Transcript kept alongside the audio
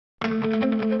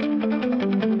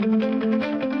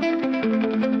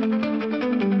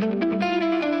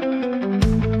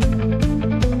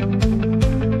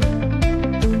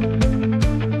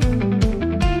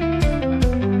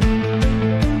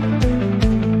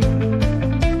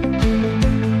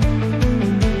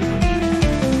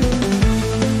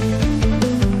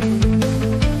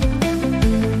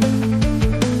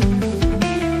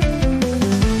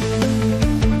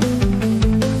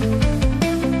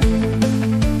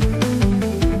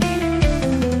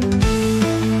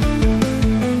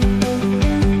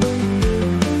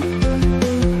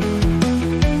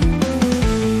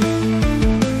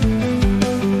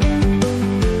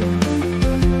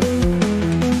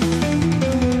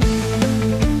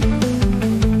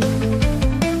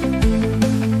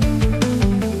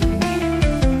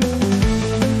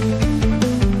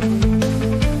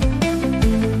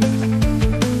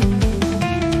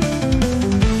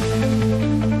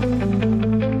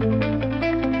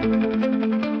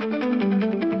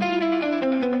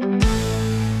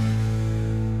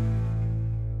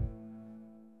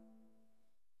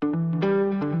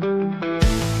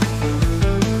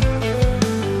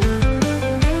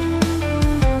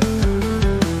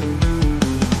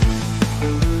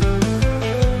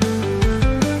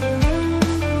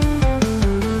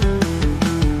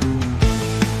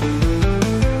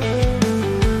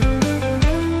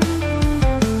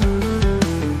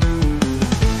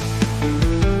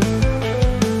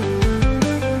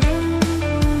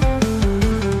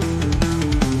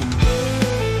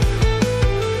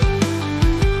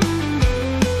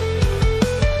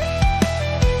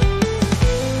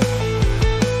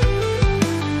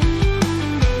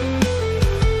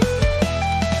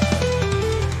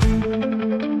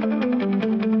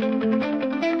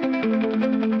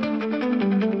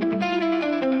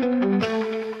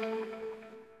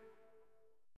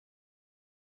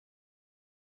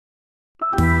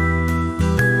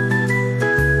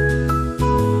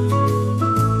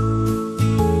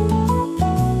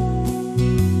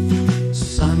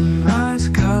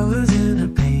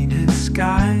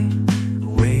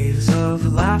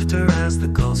laughter as the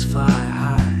gulls fly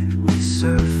high. We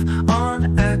surf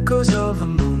on echoes of a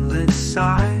moonlit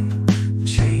side,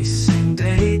 chasing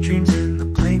daydreams in the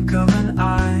blink of an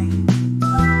eye.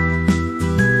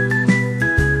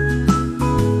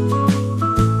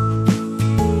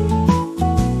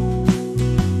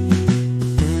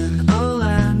 In a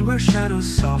land where shadows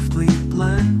softly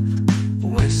blend,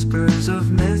 whispers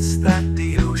of myths that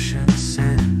the ocean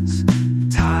sends,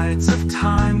 tides of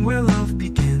time where love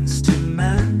begins to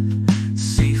mend,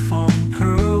 seafoam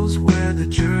pearls where the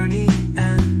journey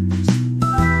ends.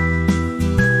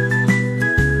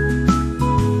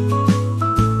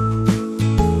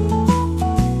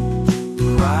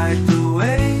 Ride the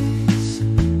waves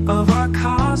of our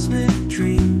cosmic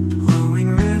dream, flowing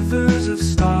rivers of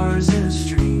stars in a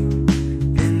stream.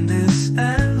 In this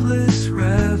endless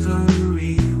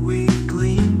reverie we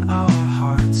gleam, our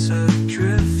hearts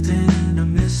adrift in a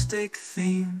mystic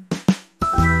theme.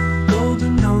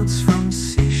 Golden notes from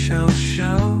seashell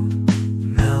shell,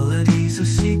 melodies of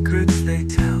secrets they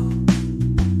tell.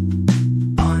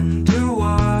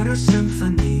 Underwater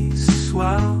symphonies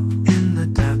swell in the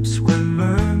depths where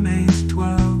mermaids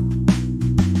dwell.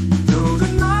 Though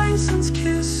the night sun's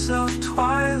kiss of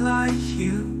twilight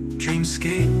hue,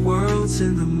 dreamscape worlds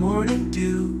in the morning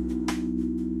dew.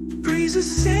 Breezes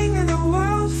sing and the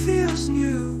world feels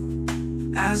new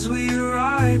as we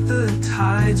ride the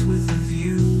tides with a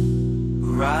view.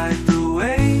 Ride the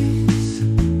waves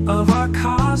of our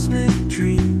cosmic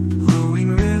dream,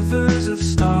 flowing rivers of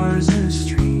stars in a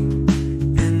stream.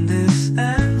 In this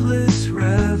endless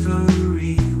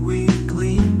reverie we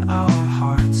gleam, our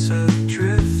hearts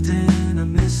adrift in a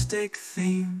mystic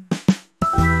theme.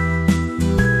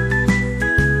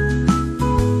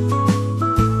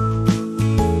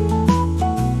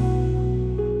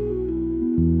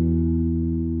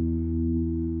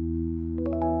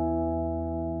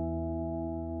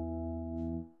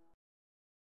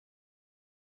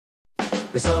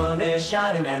 The sun is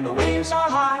shining and the waves are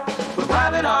high. We're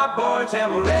grabbing our boards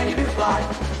and we're ready to fly.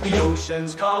 The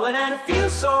ocean's calling and it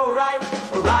feels so right.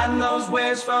 We're riding those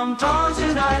waves from dawn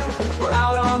to night. We're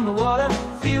out on the water,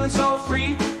 feeling so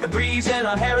free. The breeze in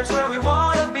our hair is where we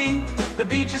wanna be. The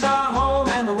beach is our home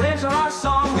and the waves are our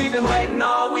song. We've been waiting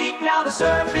all week, now the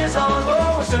surf is on.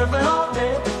 Oh, we're surfing all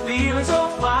day, feeling so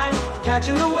fine.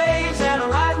 Catching the waves and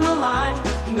riding the line.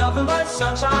 Nothing but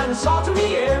sunshine and salt in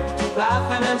the air,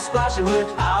 laughing and splashing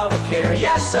without a care.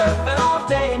 Yes, surfing all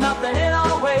day, nothing in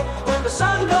our way. When the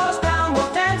sun goes down,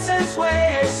 we'll dance and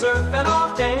sway. Surfing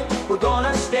all day, we're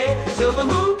gonna stay till the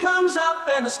moon comes up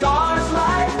and the stars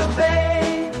light the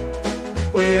bay.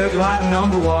 We're gliding on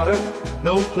the water,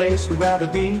 no place we'd rather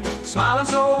be. Smiling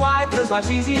so wide, cause life's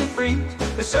easy and free.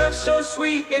 The surf's so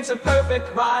sweet, it's a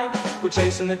perfect ride. We're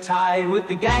chasing the tide with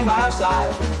the gang by our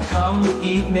side. Come the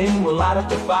evening, we'll light up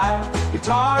the fire.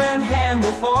 Guitar in hand,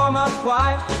 we'll form a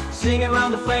choir. Singing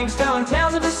around the flames, telling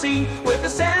tales of the sea. With the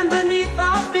sand beneath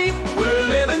our feet, we're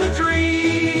living the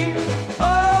dream.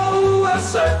 Oh, we're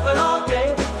surfing all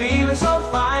day, feeling so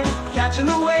fine. Catching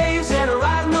the waves and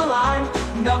riding the line.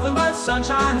 Nothing but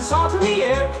sunshine and salt in the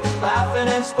air, laughing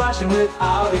and splashing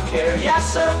without a care.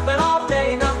 Yes, surfing all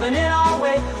day, nothing in our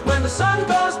way. When the sun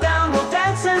goes down, we'll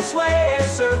dance and sway.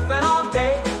 Surfing all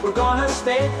day, we're gonna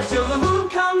stay till the moon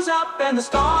comes up and the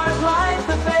stars light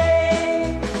the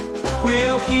bay.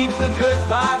 We'll keep the good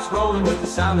vibes rolling with the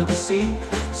sound of the sea.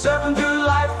 Surfing through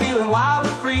life, feeling wild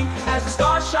and free. As the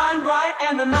stars shine bright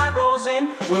and the night rolls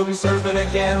in, we'll be surfing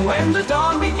again when the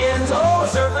dawn begins. Oh,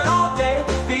 surfing all day,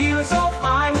 feeling so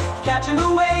fine. Catching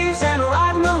the waves and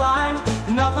riding the line.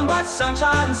 Nothing but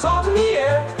sunshine and salt in the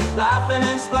air, laughing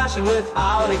and splashing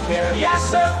without a care. Yes,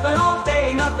 surfing all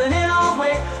day, nothing in our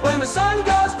way. When the sun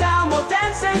goes down, we'll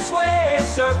dance and sway.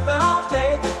 Surfing all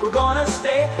day, we're gonna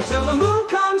stay till the moon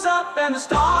comes up and the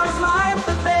stars light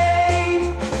the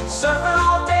bay. Surfing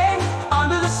all day,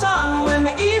 under the sun. When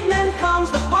the evening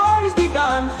comes, the party's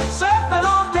begun. Surfing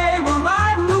all day, we're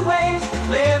riding the waves.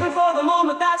 Living for the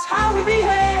moment, that's how we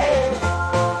behave.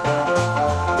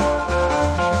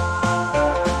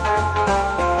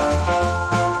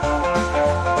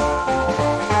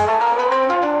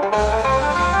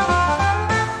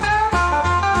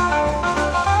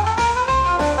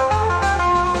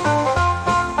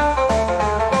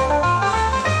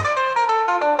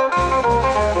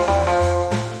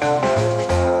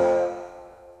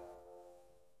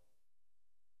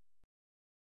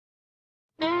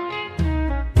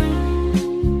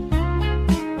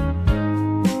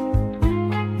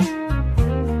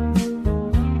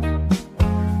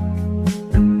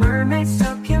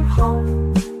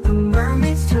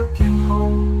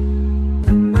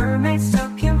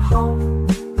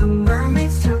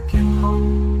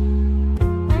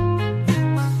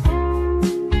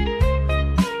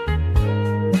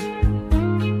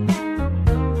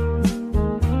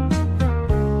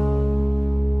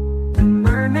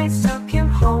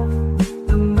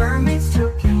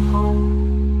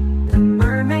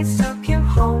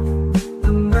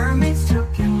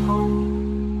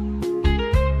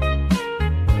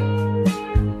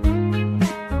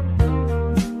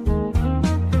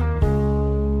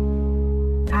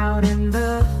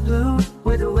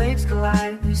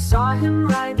 saw him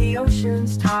ride the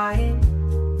ocean's tide.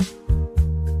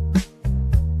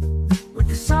 With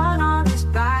the sun on his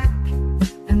back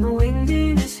and the wind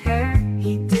in his hair,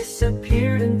 he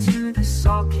disappeared into the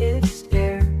salt-kissed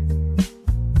air.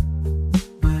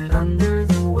 But under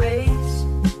the waves,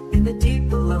 in the deep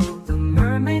below, the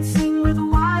mermaids sing where the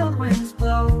wild winds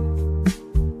blow.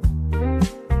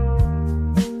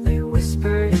 They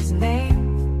whisper his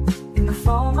name in the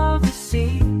foam of the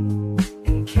sea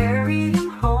and carry him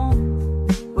home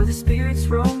where the spirits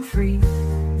roam free.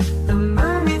 The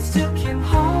mermaids took him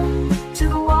home to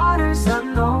the waters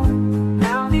unknown.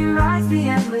 Now he rides the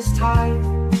endless tide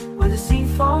where the sea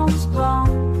foams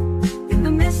blown. In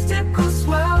the mystical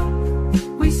swell,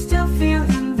 we still feel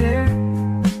him there,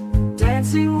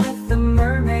 dancing with the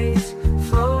mermaids,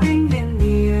 floating in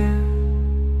the air.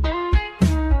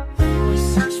 We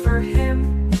search for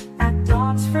him at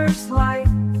dawn's first light,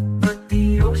 but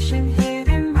the ocean hid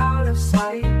him out of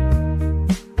sight.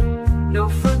 No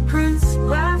footprints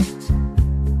left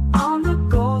on the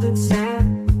golden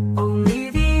sand, only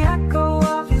the echo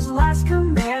of his last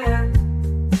command.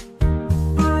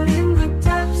 But in the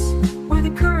depths where the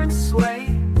currents sway,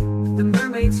 the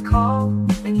mermaids called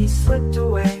and he slipped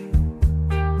away.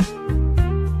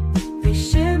 They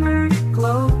shimmered,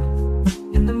 glowed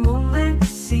in the moonlit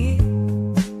sea,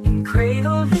 and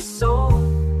cradled his soul,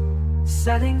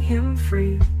 setting him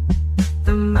free.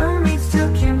 The mermaids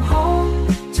took him home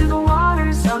to the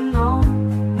waters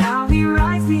unknown. Now he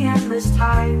rides the endless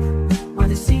tide where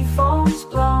the sea foams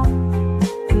blown.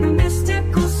 In the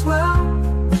mystical swell,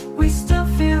 we still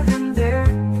feel him there,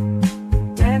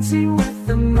 dancing with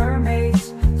the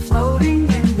mermaids, floating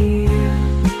in the air.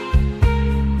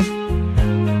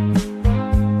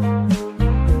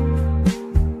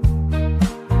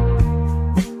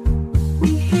 We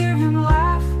hear him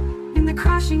laugh in the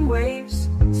crashing waves,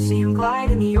 see him glide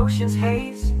in the ocean's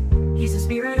haze. He's the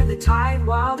spirit of the tide,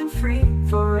 wild and free,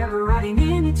 forever riding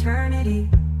in eternity.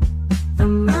 The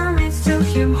mermaids took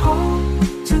him home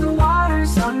to the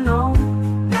waters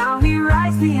unknown. Now he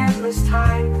rides the endless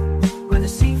tide where the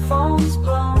sea foams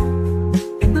blown.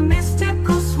 In the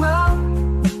mystical swell,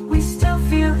 we still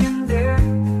feel him there,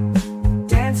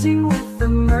 dancing with the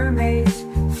mermaids,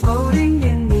 floating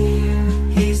in the air.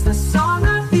 He's the song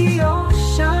of the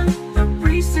ocean, the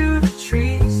breeze through the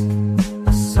trees,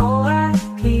 a soul at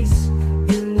peace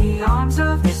in the arms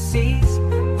of the seas.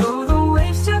 Though the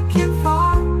waves took him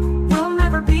far, we'll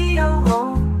never be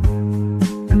alone.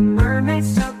 The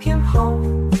mermaids took him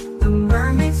home, the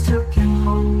mermaids took him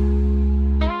home.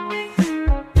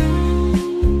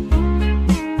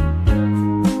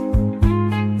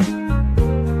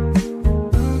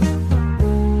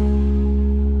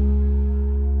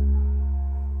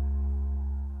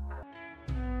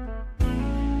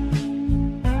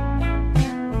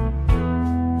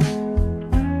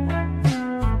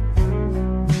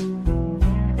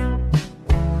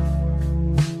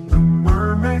 The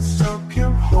mermaids took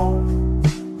him home.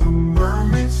 The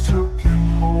mermaids took him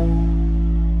home.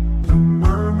 The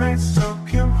mermaids took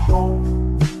him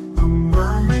home. The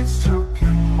mermaids took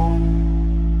him home.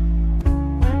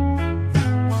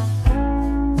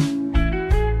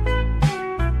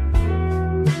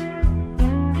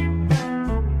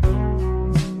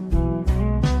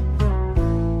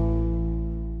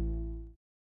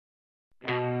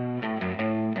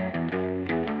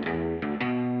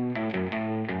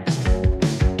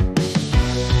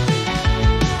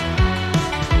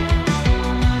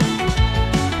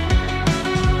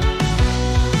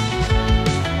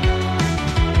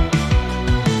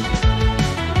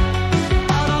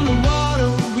 Out on the water,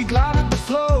 we glide with the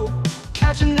flow,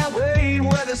 catching that wave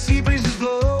where the sea breezes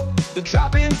blow. The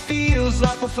dropping feels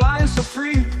like we're flying so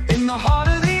free, in the heart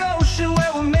of the ocean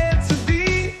where we're meant to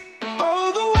be.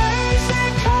 Oh, the waves, they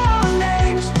call our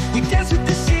names. We dance with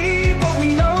the sea, but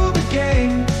we know the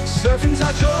game. Surfing's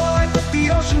our joy, but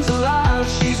the ocean's alive.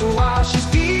 She's wild, she's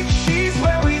deep, she's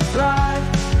where we thrive.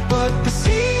 But the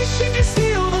sea, she can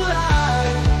steal the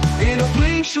light. In a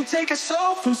blink, she'll take us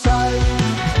all from sight.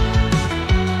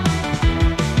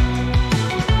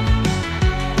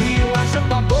 We lash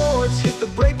up our boards, hit the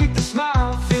break with the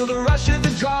smile, feel the rush of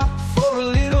the drop for a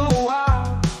little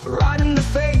while. Right in the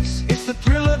face, it's the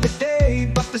thrill of the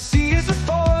day, but the sea is a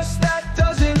force that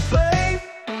doesn't play.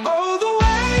 Oh, the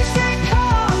waves, they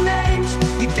call our names.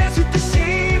 We dance with the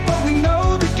sea, but we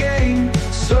know the game.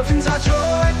 Surfing's our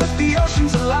joy, but the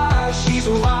ocean's alive. She's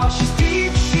wild, she's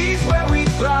deep, she's where we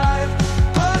thrive.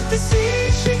 But the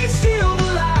sea, she can steal the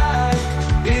light.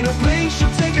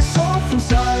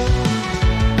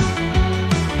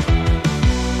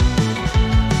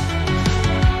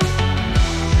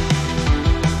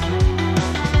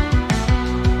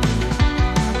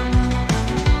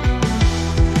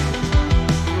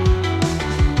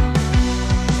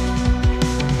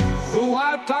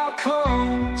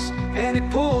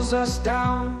 us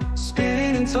down.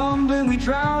 Spinning and tumbling, we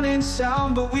drown in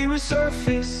sound, but we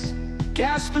resurface,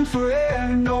 gasping for air,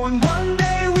 knowing one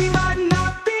day we might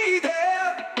not be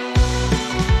there.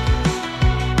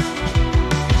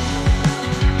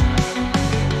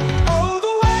 Oh,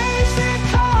 the waves, they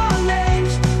call our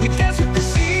names. We dance with the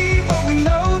sea, but we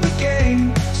know the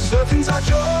game. Surfing's our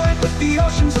joy, but the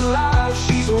ocean's alive.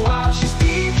 She's wild, she's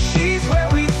deep, she's where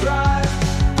we thrive.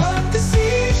 But the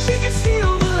sea, she can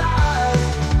steal the light.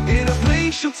 In a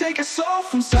blink, she'll take us all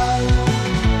from sight.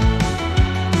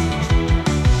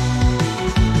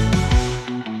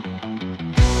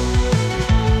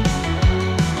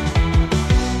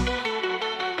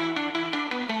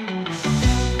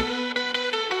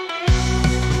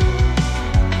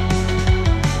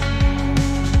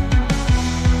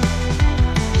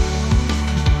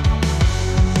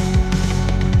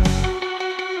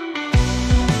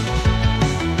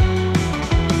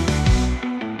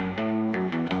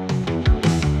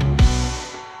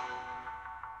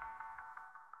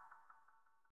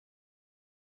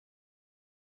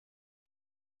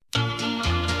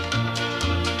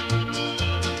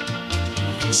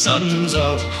 Sun's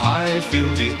up high, feel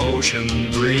the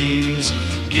ocean breeze.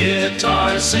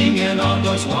 Guitar singing on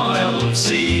those wild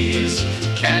seas.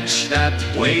 Catch that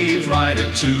wave, ride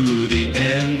it to the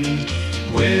end.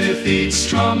 With each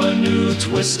strum a new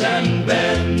twist and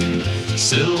bend.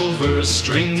 Silver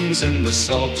strings in the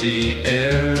salty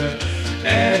air.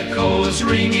 Echoes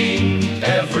ringing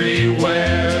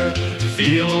everywhere.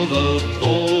 Feel the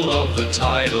pull of the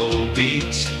tidal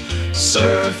beat.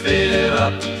 Surf it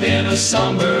up in a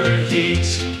summer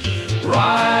heat.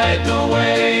 Ride the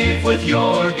wave with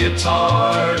your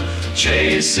guitar.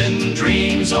 Chasing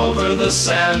dreams over the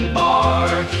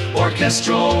sandbar.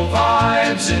 Orchestral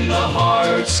vibes in the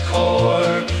heart's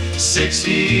core.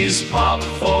 60s pop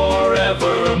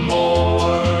forevermore.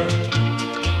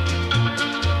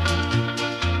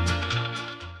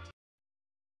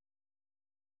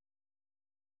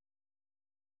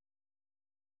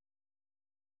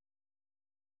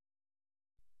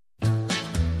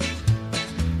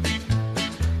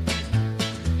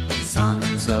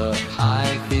 Sun's up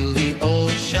high, feel the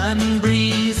ocean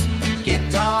breeze.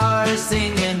 Guitar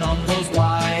singing on those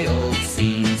wild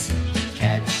seas.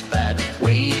 Catch that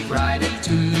wave, ride it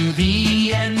to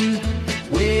the end.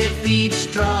 With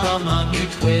each drum a new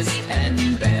twist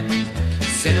and bend.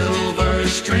 Silver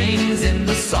strings in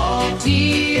the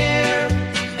salty air.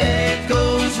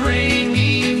 Echoes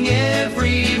ringing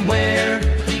everywhere.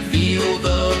 Feel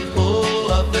the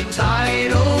pull of the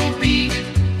tidal beat.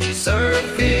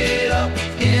 Surf it up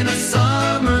in a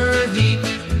summer heat.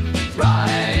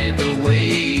 Ride the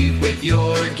wave with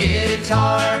your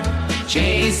guitar.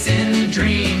 Chasing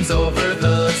dreams over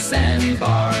the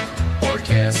sandbar.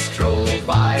 Orchestral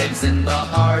vibes in the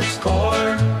heart's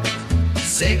core.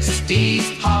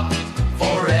 60s pop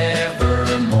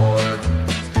forevermore.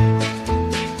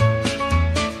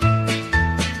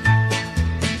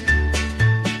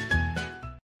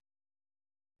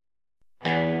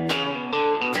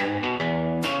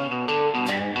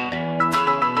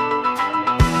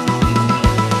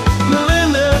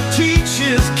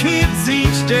 Kids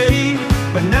each day,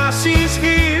 but now she's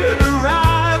here to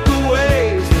ride the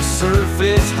waves. The surf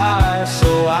is high,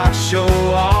 so I show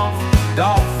off.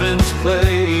 Dolphins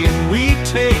play and we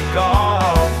take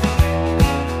off.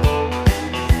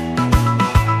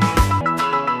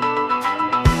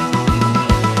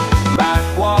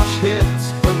 Backwash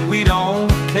hits, but we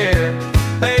don't care.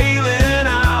 Bailing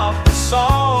out the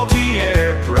salty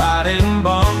air. Riding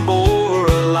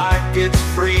Bambora like it's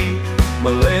free.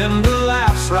 Melinda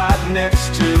laughs right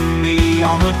next to me.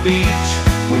 On the beach,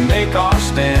 we make our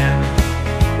stand.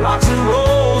 Rocks and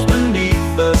rolls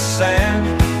beneath the sand.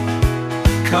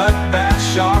 Cut back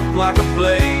sharp like a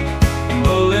blade.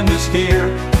 Melinda's here,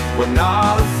 we're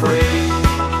not afraid.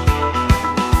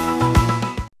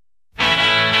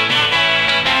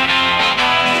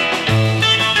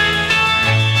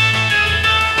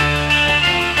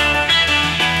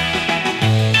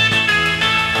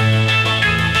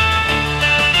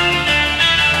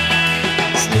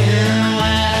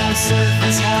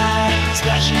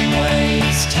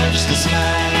 Touch the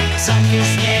sky, sun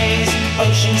kissed gaze,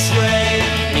 ocean spray.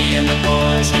 Me and the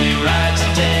boys, we ride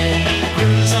today.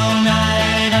 Cruise all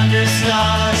night under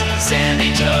stars.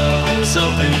 Sandy toes,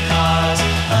 open cars.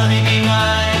 Honey, be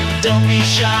mine, don't be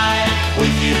shy.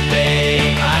 With you,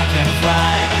 babe, I can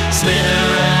fly. Spin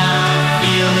around,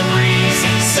 feel the breeze.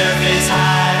 Surf is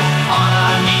high, on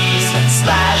our knees.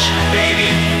 Splash, baby,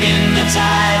 in the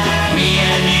tide. Me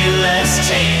and you, let's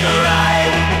take a ride.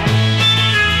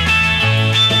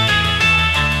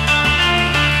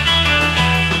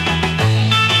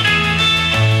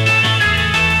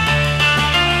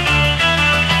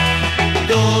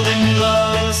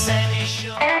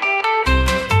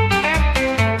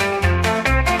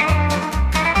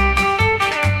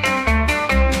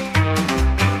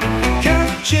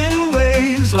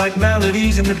 like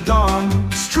melodies in the dawn.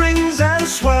 Strings and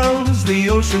swells, the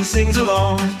ocean sings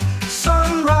along.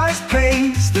 Sunrise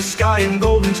paints the sky in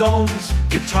golden tones.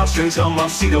 Guitar strings hum while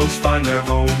seagulls find their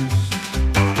homes.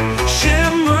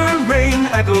 Shimmer rain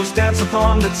echoes dance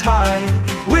upon the tide.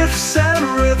 Whiffs and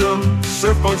rhythm,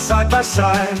 surfboards side by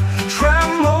side.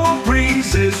 Tremolo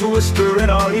breezes whisper in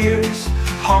our ears.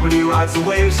 Harmony rides the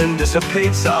waves and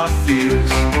dissipates our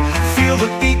fears. Feel the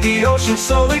beat, the ocean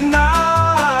soul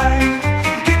ignite.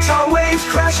 Guitar waves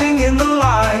crashing in the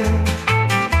light.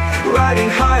 Riding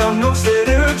high on notes that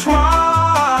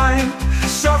intertwine.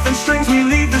 Surfing strings, we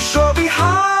leave the shore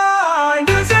behind.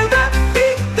 Dancing that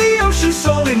beat, the ocean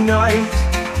soul ignite.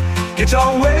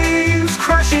 Guitar waves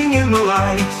crashing in the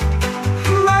light.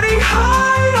 Riding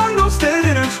high on notes that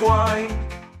intertwine.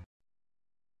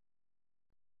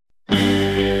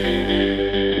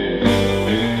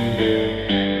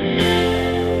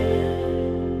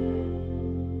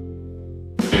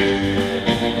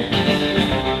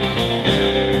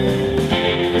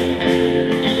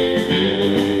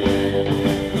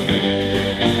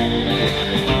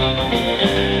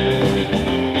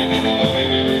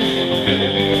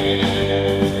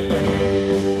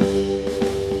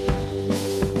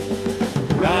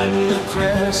 Riding the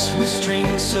crest with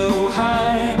strings so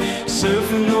high,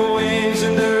 surfing the waves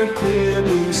under a clear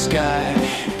blue sky.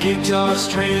 Guitar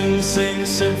strings sing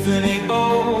symphony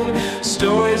bold,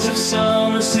 stories of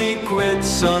summer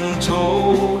secrets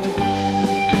untold.